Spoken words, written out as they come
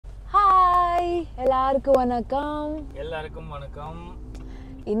எல்லாருக்கும் வணக்கம்.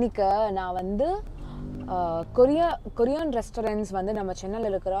 இன்னைக்கு நான் வந்து கொரியன் ரெஸ்டாரண்ட்ஸ் வந்து நம்ம சென்னையில்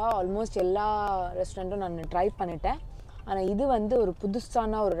இருக்கிற ஆல்மோஸ்ட் எல்லா ரெஸ்டாரண்ட்டும் நான் ட்ரை பண்ணிட்டேன். ஆனால் இது வந்து ஒரு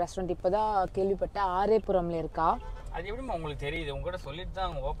புதுசான ஒரு ரெஸ்டாரண்ட் இப்போ தான் கேள்விப்பட்டேன். RA Puramல இருக்கா. அது எப்படிமா உங்களுக்கு தெரியுது? உங்ககிட்ட சொல்லிட்டு தான்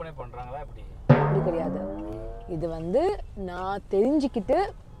அவங்க ஓப்பனே பண்ணுறாங்களா? அப்படி கிடையாது. இது வந்து நான் தெரிஞ்சுக்கிட்டு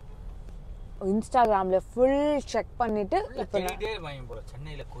இன்ஸ்டாகிராம்ல ஃபுல் செக் பண்ணிட்டு இப்போ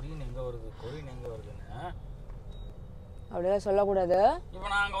சென்னையில் கொரியன் எங்கே வருதுன்னு அப்படியெல்லாம் சொல்லக்கூடாது. இப்போ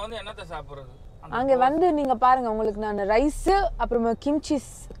நாங்கள் வந்து என்னத்தை சாப்பிட்றது? அங்கே வந்து நீங்க பாருங்க, உங்களுக்கு நான் ரைஸ் அப்புறமா கிம்ச்சி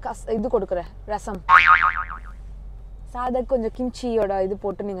இது கொடுக்குறேன், ரசம் சாதம், கொஞ்சம் கிம்ச்சியோட இது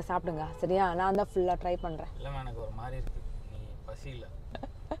போட்டு நீங்க சாப்பிடுங்க, சரியா? நான் தான் ஃபுல்லா ட்ரை பண்றேன். இல்லை, எனக்கு ஒரு மாதிரி இருக்கு, நீ பசி இல்லை,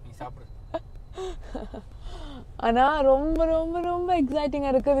 நீ சாப்பிடு. ஆனா ரொம்ப ரொம்ப ரொம்ப எக்ஸைட்டிங்கா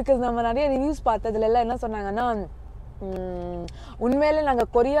இருக்கு. பிகாஸ் நம்ம நிறைய ரிவ்யூஸ் பார்த்ததுல எல்லாம் என்ன சொன்னாங்கன்னா, உண்மையிலே நாங்கள்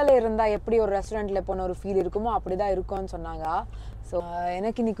கொரியாவில் இருந்தால் எப்படி ஒரு ரெஸ்டாரண்ட்டில் போன ஒரு ஃபீல் இருக்குமோ அப்படி தான் இருக்கும்னு சொன்னாங்க. ஸோ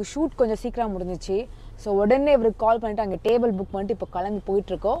எனக்கு இன்னைக்கு ஷூட் கொஞ்சம் சீக்கிரம் முடிஞ்சிச்சு. ஸோ உடனே இவருக்கு கால் பண்ணிவிட்டு அங்கே டேபிள் புக் பண்ணிட்டு இப்போ கிளம்பி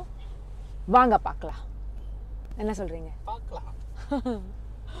போயிட்டுருக்கோம். வாங்க பார்க்கலாம், என்ன சொல்கிறீங்க? பார்க்கலாம்.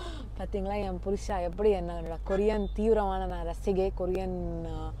 பார்த்தீங்களா என் புருஷா எப்படி என்னோட கொரியன் தீவிரமான நான் ரசிகை. Korean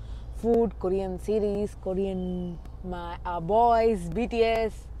food, Korean series, Korean boys,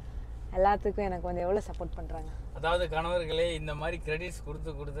 BTS எல்லாத்துக்கும் எனக்கு வந்து எவ்வளோ சப்போர்ட் பண்ணுறாங்க. அதாவது கணவர்களே, இந்த மாதிரி கிரெடிட்ஸ்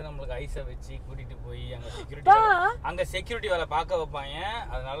கொடுத்து நம்மளுக்கு ஐஸை வச்சு கூட்டிட்டு போய் அங்க செக்யூரிட்டி வேலை பார்க்க வைப்பாங்க.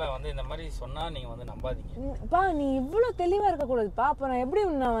 அதனால வந்து இந்த மாதிரி சொன்னா நீங்க வந்து நம்பாதீங்க. நீ இவ்வளவு தெளிவா இருக்க கூடாதுப்பா. அப்ப நான் எப்படி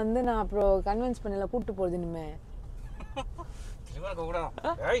நான் அப்புறம் கன்வின்ஸ் பண்ணல கூட்டு போறது இனிமே. தெளிவா இருக்க கூடாது.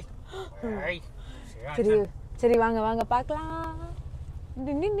 சரி சரி, வாங்க வாங்க பார்க்கலாம்.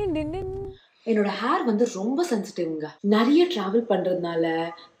 என்னோட ஹேர் வந்து ரொம்ப சென்சிட்டிவ்ங்க. நிறைய ட்ராவல் பண்ணுறதுனால,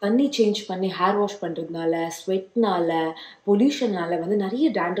 தண்ணி சேஞ்ச் பண்ணி ஹேர் வாஷ் பண்ணுறதுனால, ஸ்வெட்னால, பொல்யூஷனால வந்து நிறைய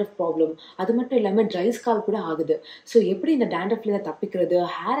டேண்ட்ரஃப் ப்ராப்ளம். அது மட்டும் இல்லாமல் ட்ரை ஸ்கால்ப் கூட ஆகுது. ஸோ எப்படி இந்த டேண்ட்ரஃப்ல தப்பிக்கிறது,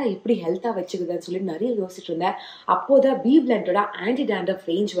 ஹேரை எப்படி ஹெல்த்தாக வச்சுக்கிறதுன்னு சொல்லி நிறைய யோசிச்சுட்டு இருந்தேன். அப்போதான் BBluntோட ஆன்டி டேண்ட்ரஃப்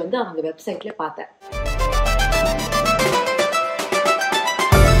ரேஞ்ச் வந்து அவங்க வெப்சைட்ல பார்த்தேன்.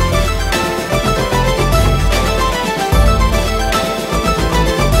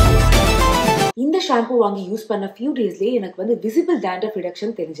 இந்த ஷாம்பு வாங்கி யூஸ் பண்ண ஃபியூ டேஸ்லேயே எனக்கு வந்து விசிபிள் டேண்ட்ரஃப்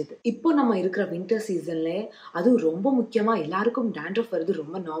ரிடக்ஷன் தெரிஞ்சது. இப்போ நம்ம இருக்கிற வின்டர் சீசன்ல அதுவும் ரொம்ப முக்கியமா எல்லாருக்கும் டேண்ட்ரஃப் வருது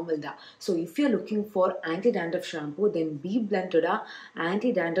ரொம்ப நார்மல் தான். So if you looking for anti dandruff shampoo, then BBluntோட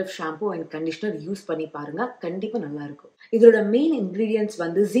anti dandruff shampoo and conditioner use பண்ணி பாருங்க, கண்டிப்பா நல்லா இருக்கும். இதோட மெயின் இன்கிரீடியன்ஸ்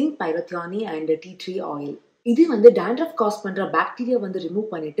வந்து zinc, பைரோத்தியானி and tea tree oil. இது வந்து டேண்ட்ரஃப் காஸ் பண்ற பாக்டீரியா வந்து ரிமூவ்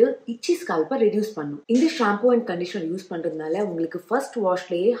பண்ணிட்டு இச்சி ஸ்கால்பை ரெடியூஸ் பண்ணும். இந்த ஷாம்பு அண்ட் கண்டிஷனர் யூஸ் பண்றதுனால உங்களுக்கு ஃபர்ஸ்ட்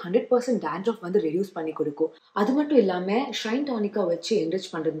வாஷ்லயே 100% டேண்ட்ரஃப் வந்து ரெடியூஸ் பண்ணி கொடுக்கும். அது மட்டும் இல்லாம ஷைன் டானிக்கா வச்சு என்ரிச்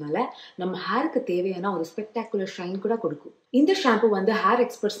பண்றதுனால நம்ம ஹேருக்கு தேவையான ஒரு ஸ்பெக்டாகுலர் ஷைன் கூட கொடுக்கும். இந்த ஷாம்பு வந்து ஹேர்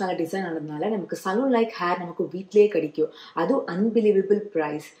எக்ஸ்பர்ட்ஸ்னால டிசைன் ஆனதுனால நமக்கு சலூன் லைக் ஹேர் நமக்கு வீட்லயே கிடைக்கும். அதுவும் unbelievable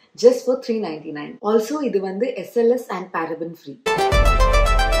price, just for $399. Also இது வந்து SLS and paraben free.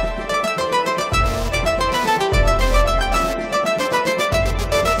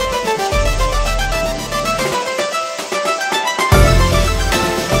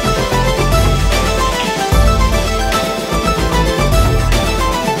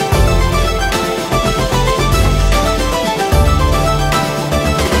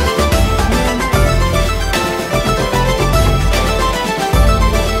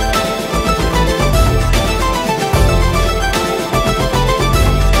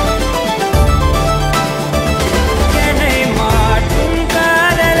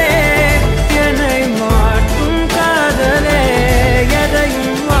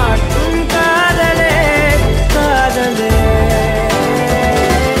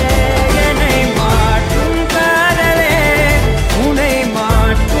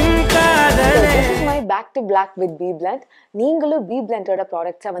 To black with BBlunt. நீங்களும் BBluntோட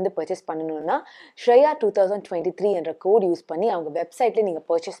ப்ராடக்ட்ஸை வந்து பர்ச்சேஸ் பண்ணணும்னா ஸ்ரேயா 2023 என்ற கோட் யூஸ் பண்ணி அவங்க வெப்சைட்ல நீங்க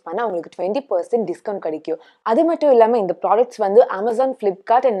பர்ச்சேஸ் பண்ணா உங்களுக்கு 20% டிஸ்கவுண்ட் கிடைக்கும். அது மட்டும் இல்லாம இந்த ப்ராடக்ட்ஸ் வந்து Amazon,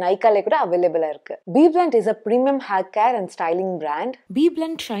 Flipkart and Nykaa கூட அவைலபிளா இருக்கு. BBlunt is a premium hair care and styling brand.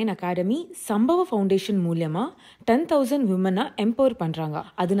 BBlunt Shine Academy சம்பவ ஃபவுண்டேஷன் மூலமா 10,000 women எம்பவர் பண்றாங்க.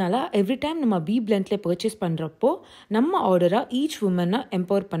 அதனால எவ்ரி டைம் நம்ம BBluntல பர்ச்சேஸ் பண்றப்போ நம்ம ஆர்டரா ஈச் women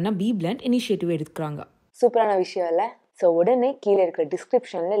எம்பவர் பண்ண BBlunt இனிஷியேட்டிவ் எடுக்கிறாங்க. சூப்பரான விஷயம் இல்லை? ஸோ உடனே கீழே இருக்கிற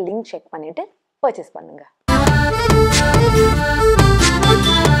டிஸ்கிரிப்ஷனில் லிங்க் செக் பண்ணிவிட்டு பர்ச்சேஸ் பண்ணுங்கள்.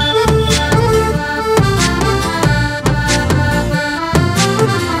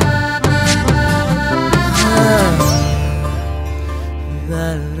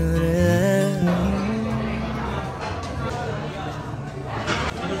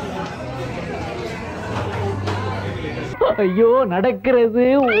 ஐயோ நடக்கிறது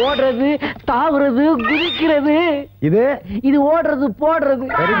ஓடுறது தாவுறது குதிக்கிறது இது ஓடுறது போடுறது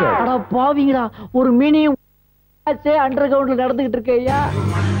அட பாவிங்களா ஒரு மினி அண்டர் கிரவுண்ட்ல நடந்துகிட்டு இருக்க ஐயா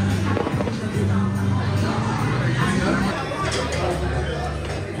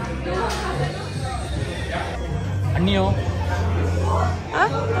அண்ணியம்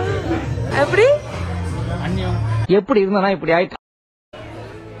எப்படி அண்ணியம் எப்படி இருந்தா இப்படி ஆயிட்டு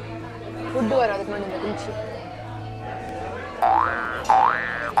ஃபுட் வர அதுக்கு முன்னாடி இந்த குளிச்சு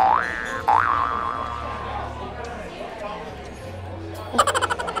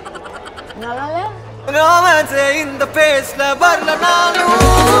நல்லா இந்த பேஸ்ல வரல நானும்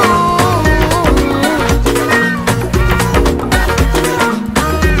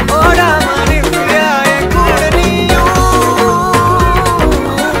ஓடாம நிற்கிறியா என் கூட நீயும்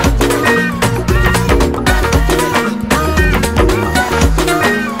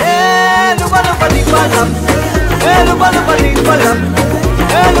ஏழு பலம் பள்ளி பழம் ஏழு பலம் பள்ளி பழம்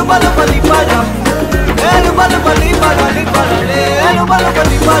ஏழு பலம் பள்ளி பழம் ஏழு பலம் பள்ளி பழம் ஏழு பலம்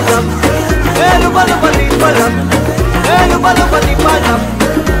பள்ளி பழம் ஏழு பலம் பள்ளி பழம் ஏழு பலம் பள்ளி பழம்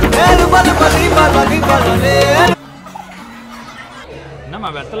ஏழு பலம் பள்ளி பழம்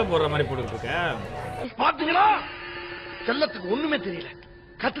என்னம்மா வெத்தலை போடுற மாதிரி போட்டுட்டு இருக்க பாத்தீங்களா செல்லத்துக்கு ஒண்ணுமே தெரியல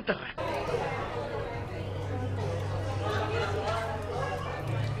கத்து தர்றேன்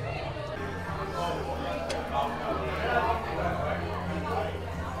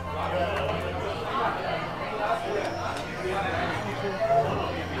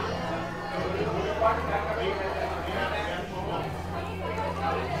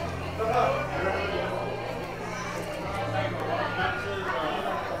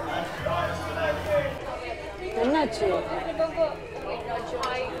என்னாச்சு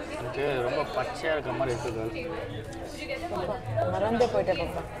எனக்கு ரொம்ப பச்சையா இருக்க மாதிரி இருக்குது மறந்தே போயிட்டே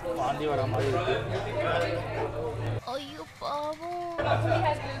பாப்பா வாந்தி வர மாதிரி இருக்கு ஐயோ பாவம்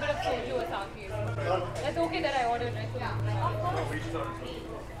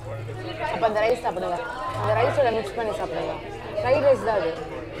அப்ப அந்த ரைஸ் சாப்பிடுங்க அந்த ரைஸோட மிக்ஸ் பண்ணி சாப்பிடுங்க ஃப்ரைட் ரைஸ் தான் அது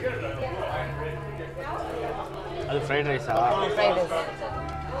அது ஃப்ரைட் ரைஸா ஃப்ரைட் ரைஸ்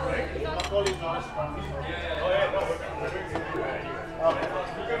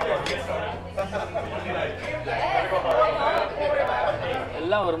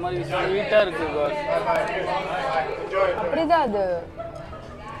எல்லாம் ஒரு மாதிரி ஸ்வீட்டா இருக்கு அப்படிதான் அது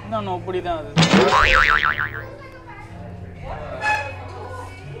இன்னும் அப்படிதான் அது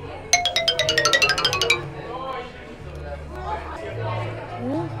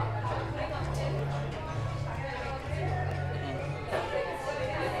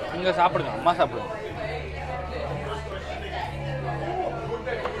இங்க சாப்பிடுங்க அம்மா சாப்பிடுங்க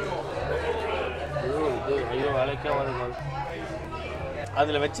ஐயோ வேலைக்கே வருது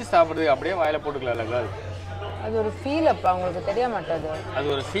அதுல வச்சு சாப்பிடுறது அப்படியே வாயில போட்டுக்கலாம்ல அது ஒரு ஃபீல் அப்பா உங்களுக்கு தெரிய மாட்டாது அது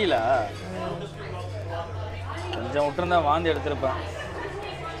ஒரு ஃபீலா கொஞ்சம் விட்டுருந்தா வாந்தி எடுத்திருப்பேன்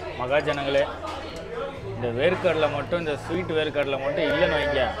மகாஜனங்களே இந்த வேர்க்கடலை மட்டும் இந்த ஸ்வீட் வேர்க்கடலை மட்டும் இல்லைன்னு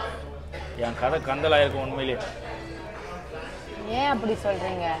வைங்க என் கதை கந்தலாயிருக்கும் உண்மையிலே ஏன் அப்படி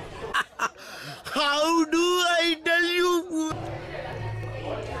சொல்றீங்க How do I tell you?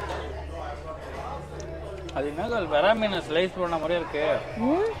 அது என்ன வெறா மீனை ஸ்லைஸ் பண்ண மாதிரியே இருக்கு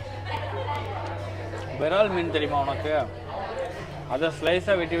விரால் மீன் தெரியுமா உனக்கு அதை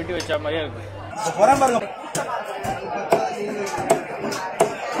ஸ்லைஸா வெட்டி வெட்டி வச்ச மாதிரியே இருக்கு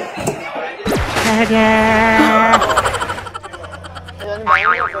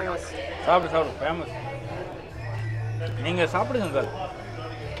சாப்பிடு சாப்பிடு ஃபேமஸ் நீங்க சாப்பிடுங்க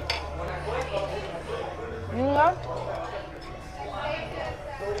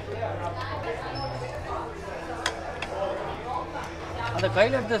அந்த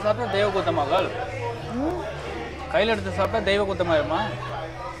கையில் எடுத்து சாப்பிட்டா தெய்வ குத்தமாகால் கையில் எடுத்து சாப்பிட்டா தெய்வ குத்தமாயிருமா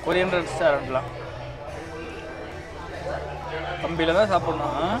கொரியன் ரெஸ்டாரண்ட்லாம் கம்பியில் தான்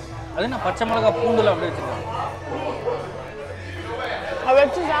சாப்பிடணும் அது என்ன பச்சை மிளகா பூண்டுல அப்படி வச்சுருக்காங்க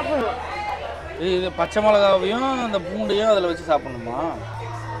வச்சு சாப்பிடணும் இது பச்சை மிளகாவையும் அந்த பூண்டையும் அதில் வச்சு சாப்பிடணுமா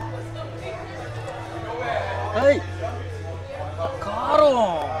ஏய் காரம்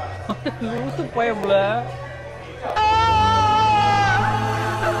லூசு பயப்புல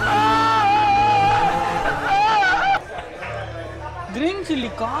கிரீன் சில்லி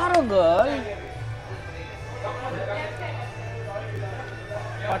காரங்கள்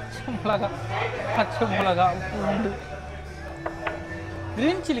பச்சை மிளகா பூண்டு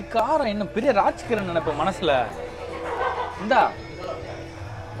கிரீன் சில்லி காரம் இன்னும் பெரிய ராஜ்கிரண் நினைப்பேன் மனசுல இந்தா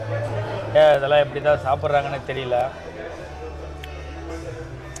இதெல்லாம் எப்படிதான் சாப்பிட்றாங்கன்னு தெரியல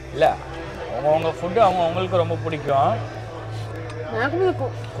இல்ல அவங்க ஃபுட்டு அவங்களுக்கு ரொம்ப பிடிக்கும்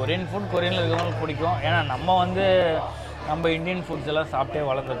கொரியன் ஃபுட் கொரியன்ல இருக்கிறவங்களுக்கு பிடிக்கும் ஏன்னா நம்ம வந்து நம்ம இந்தியன் ஃபுட்ஸ் எல்லாம் சாப்பிட்டே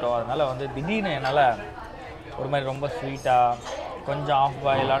வளர்ந்துட்டோம். அதனால் வந்து திடீர்னு என்னால் ஒரு மாதிரி ரொம்ப ஸ்வீட்டாக கொஞ்சம் ஆஃப்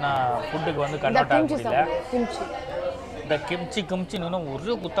பாயிலான ஃபுட்டுக்கு வந்து கன்வெர்ட் ஆக முடியல. இந்த கிம்ச்சின்னு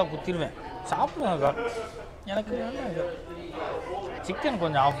ஒரு குத்தா குத்திடுவேன், சாப்பிடுவேன். எனக்கு சிக்கன்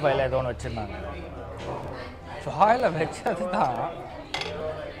கொஞ்சம் ஆஃப் பாயில் ஏதோ ஒன்று வச்சுருந்தாங்க. பாயில் வச்சது தான்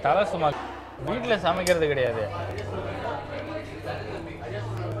தலை சும்மா. வீட்டில் சமைக்கிறது கிடையாது.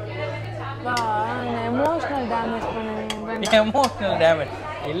 எமோஷனல் டேமேஜ்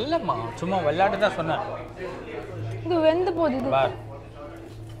இல்லைம்மா, சும்மா விளையாட்டு தான் சொன்னேன். இது வெந்து போகுது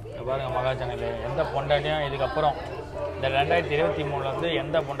பாருங்க மகாஜனில் எந்த பொண்டாட்டியும் இதுக்கப்புறம் இந்த 2023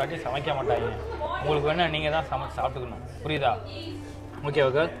 எந்த பொண்டாட்டியும் சமைக்க மாட்டாங்க. உங்களுக்கு வேணா நீங்கள் தான் சமைச்சு சாப்பிட்டுக்கணும், புரியுதா? Okay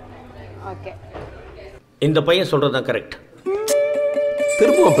okay okay. இந்த பையன் சொல்கிறது தான் கரெக்ட்.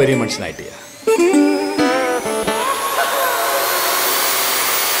 திரும்பவும் பெரிய மனுஷன் ஆயிட்டியா?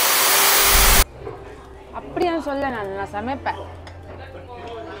 அப்படியா சொல்ல, நான் சமைப்பேன்.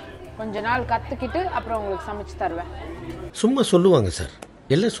 கொஞ்ச நாள் கற்றுக்கிட்டு அப்புறம் உங்களுக்கு சமைச்சு தருவேன். சும்மா சொல்லுவாங்க சார்,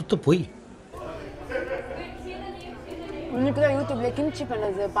 எல்லாம் சுத்த போய். இன்னைக்கு தான் யூடியூப்ல கிம்ச்சி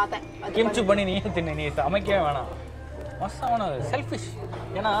பண்ணது பார்த்தேன். கிம்ச்சி பண்ணி நீ தின்னு, நீ சமைக்கவே வேணாம். மோசமான செல்ஃபிஷ்.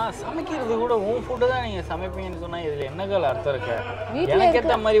 ஏன்னா சமைக்கிறது கூட உன் ஃபுட்டு தான் நீங்கள் சமைப்பீங்கன்னு சொன்னால் இதில் என்னகள் அர்த்தம் இருக்கு? எனக்கு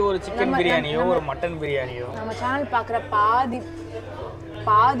ஏற்ற மாதிரி ஒரு சிக்கன் பிரியாணியோ ஒரு மட்டன் பிரியாணியோ. நம்ம சேனல் பார்க்குற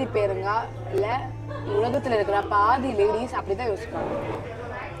பாதி பேருங்க இல்லை உலகத்தில் இருக்கிற பாதி லேடிஸ் அப்படி தான் யோசிப்பாங்க.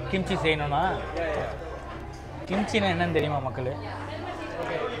 கிம்ச்சி செய்யணும்னா கிம்ச்சின்னா என்னன்னு தெரியுமா மக்கள்?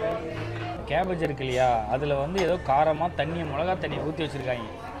 கேபேஜ் இருக்கு இல்லையா, அதில் வந்து ஏதோ காரமாக தண்ணியை மிளகா தண்ணியை ஊற்றி வச்சுருக்காங்க.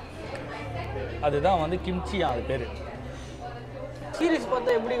 அதுதான் வந்து கிம்ச்சியா அது பேர். சீரிஸ்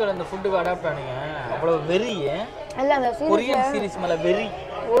பார்த்தா எப்படி அந்த ஃபுட்டுக்கு அடாப்ட் ஆனீங்க? அவ்வளோ வெறி இல்லை, அந்த கொரியன் சீரிஸ் மேலே வெறி.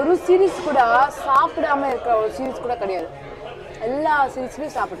 ஒரு சீரிஸ் கூட சாப்பிடாம இருக்கிற ஒரு சீரிஸ் கூட கிடையாது. எல்லா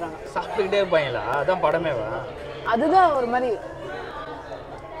சீரிஸ்லையும் சாப்பிட்றாங்க, சாப்பிட்டுக்கிட்டே இருப்பாங்களா? அதான் படமேவா? அதுதான் ஒரு மாதிரி.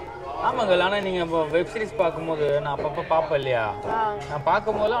 ஆமாங்க. ஆனால் நீங்கள் இப்போ வெப் சீரிஸ் பார்க்கும்போது நான் அப்பப்போ பார்ப்பேன் இல்லையா, நான்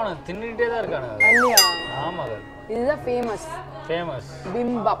பார்க்கும்போதெல்லாம் அவனை தின்னுகிட்டே தான் இருக்கானுங்க இல்லையா? ஆமாங்க, இதுதான் ஃபேமஸ்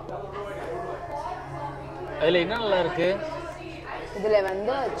பிம்பப். அதில் என்ன நல்லா இருக்கு? இதில்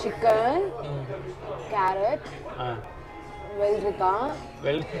வந்து சிக்கன், கேரட்,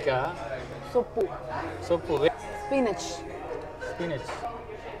 வெள்ளரிக்காய், சொப்பு,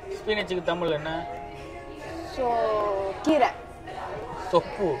 ஸ்பீனச்சுக்கு தமிழ் என்ன? கீரை,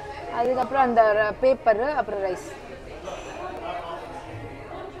 சொப்பு, அதுக்கப்புறம் அந்த பேப்பர், அப்புறம் ரைஸ்.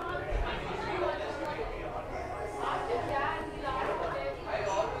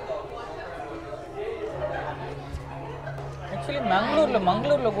 ஆக்சுவலி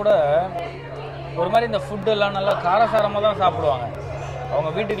மங்களூரில் கூட ஒரு மாதிரி இந்த ஃபுட்டெல்லாம் நல்லா காரசாரமாக தான் சாப்பிடுவாங்க. அவங்க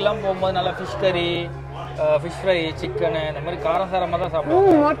வீட்டுக்கெல்லாம் போகும்போது நல்லா ஃபிஷ் கறி, ஃபிஷ் ஃப்ரை, சிக்கனு இந்த மாதிரி காரசாரமாக தான்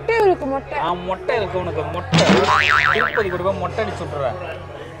சாப்பிடுவாங்க. மொட்டை இருக்கு உனக்கு. மொட்டை திருப்பதி கூட மொட்டை அடிச்சு விட்றேன்.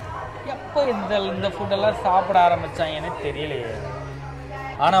 எப்போ இந்த ஃபுட்டெல்லாம் சாப்பிட ஆரம்பித்தாங்கன்னு தெரியலையே.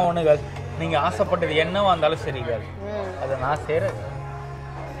 ஆனால் ஒன்றுகள், நீங்கள் ஆசைப்பட்டது என்னவா இருந்தாலும் சரி கேள், அதை நான் செய்கிறேன்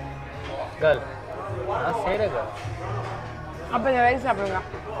கேள். அப்போ இந்த ரைஸ் சாப்பிடுங்க.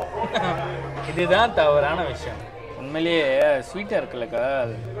 இதுதான் தவறான விஷயம். உண்மையிலேயே ஸ்வீட்டாக இருக்குல்ல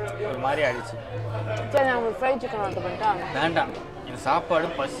கேள், ஒரு மாதிரி ஆயிடுச்சு. சரி, நான் உங்களுக்கு ஃப்ரை சிக்கன் ஆர்டர் பண்ணிட்டா? வேண்டாம், இந்த சாப்பாடு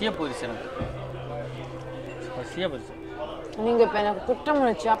பசியாக போயிடுச்சு எனக்கு. நீங்கள் இப்போ எனக்கு குற்றம்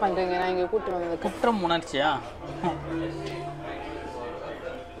உணர்ச்சியாக பண்ணுறீங்க. நான் இங்கே கூட்டு வந்தது குற்றம் உணர்ச்சியா?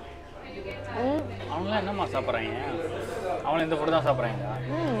 அவங்களாம் என்னம்மா சாப்பிட்றாங்க? அவங்களும் இந்த ஃபுட்டு தான் சாப்பிட்றாங்களா?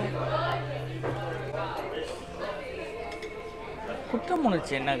 குற்றம்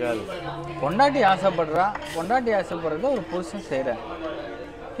உணர்ச்சி என்ன கேள்? பொண்டாட்டி ஆசைப்படுறத ஒரு புருஷன் செய்கிறேன்.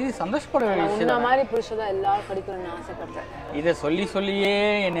 இது சந்தோஷப்பட வேண்டிய விஷயம். மாதிரி புருஷன் தான் எல்லாரும் படிக்கணும்னு ஆசைப்படுறேன். இதை சொல்லியே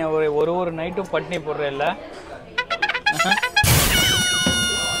என்னை ஒரு நைட்டும் பட்டினி போடுறேன்ல.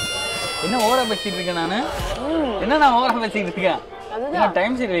 என்ன ஓவரா பேசிட்டு இருக்கேன் நான்? நான் ஓவரா பேசிட்டு இருக்கேன்? அதுதான்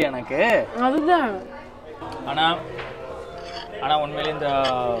டைம் சரியில்லை எனக்கு. அதுதான். ஆனால் உண்மையிலே இந்த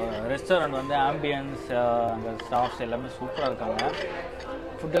ரெஸ்டாரண்ட் வந்து ஆம்பியன்ஸ், அங்கே ஸ்டாஃப்ஸ் எல்லாமே சூப்பராக இருக்காங்க.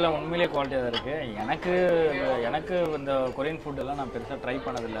 ஃபுட்டெல்லாம் உண்மையிலே குவாலிட்டியாக தான் இருக்குது. எனக்கு இந்த கொரியன் ஃபுட்டெல்லாம் நான் பெருசாக ட்ரை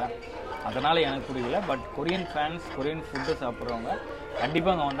பண்ணதில்லை, அதனால் எனக்கு பிடிக்கல. But Korean fans, Korean food சாப்பிட்றவங்க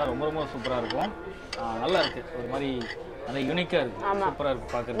கண்டிப்பாக அங்கே வந்தால் ரொம்ப ரொம்ப சூப்பராக இருக்கும். நல்லா இருக்குது, ஒரு மாதிரி நல்லா யூனிக்காக இருக்குது, சூப்பராக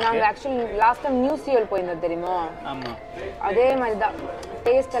இருக்குது பார்க்குறதுக்கு. நாங்கள் ஆக்சுவலி லாஸ்ட் டைம் நியூ சியல் போயிருந்தோம் தெரியுமா? ஆமாம், அதே மாதிரி தான்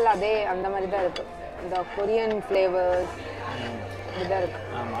டேஸ்ட் எல்லாம் அந்த மாதிரி தான் இருக்குது. இந்த கொரியன் ஃப்ளேவர்ஸ் இதுதான் இருக்குது.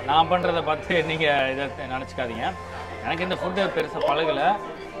 ஆமாம், நான் பண்ணுறதை பார்த்து நீங்கள் இதை நினச்சிக்காதீங்க. எனக்கு இந்த ஃபுட்டு பெருசாக பழகலை.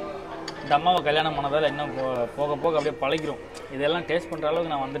 இந்த அம்மாவை கல்யாணம் பண்ணதால் இன்னும் போக போக அப்படியே பழகிரும். இதெல்லாம் டேஸ்ட் பண்ணுற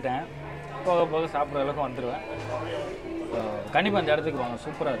அளவுக்கு நான் வந்துட்டேன். போக போக சாப்பிட்ற அளவுக்கு வந்துடுவேன். கண்டிப்பாக அந்த இடத்துக்கு வாங்க,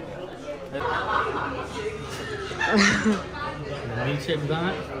 சூப்பராக இருக்குது. மில்க் ஷேக் தான்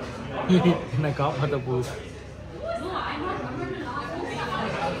என்னை காப்பாற்ற போகுது.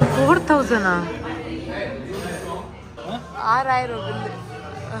 4000 6000 பில்லு.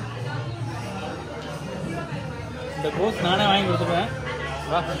 இந்த கோஸ் நானே வாங்கி கொடுத்துருவேன்.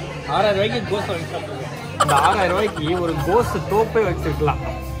 6000 ரூபாய்க்கு கோஸ் வாங்கி சாப்பிட்டுருக்கேன். இந்த 6000 ரூபாய்க்கு ஒரு கோஸ் தோப்பே வச்சுருக்கலாம்.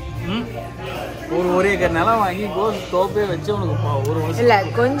 ஒரு ஏக்கர் நிலம் வாங்கி கோஸ் தோப்பே வச்சு உனக்கு ஒரு வருஷம் இல்லை,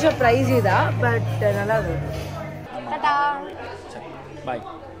 கொஞ்சம் ப்ரைஸி தான், பட் நல்லா இருக்கும். டாடா, பாய்.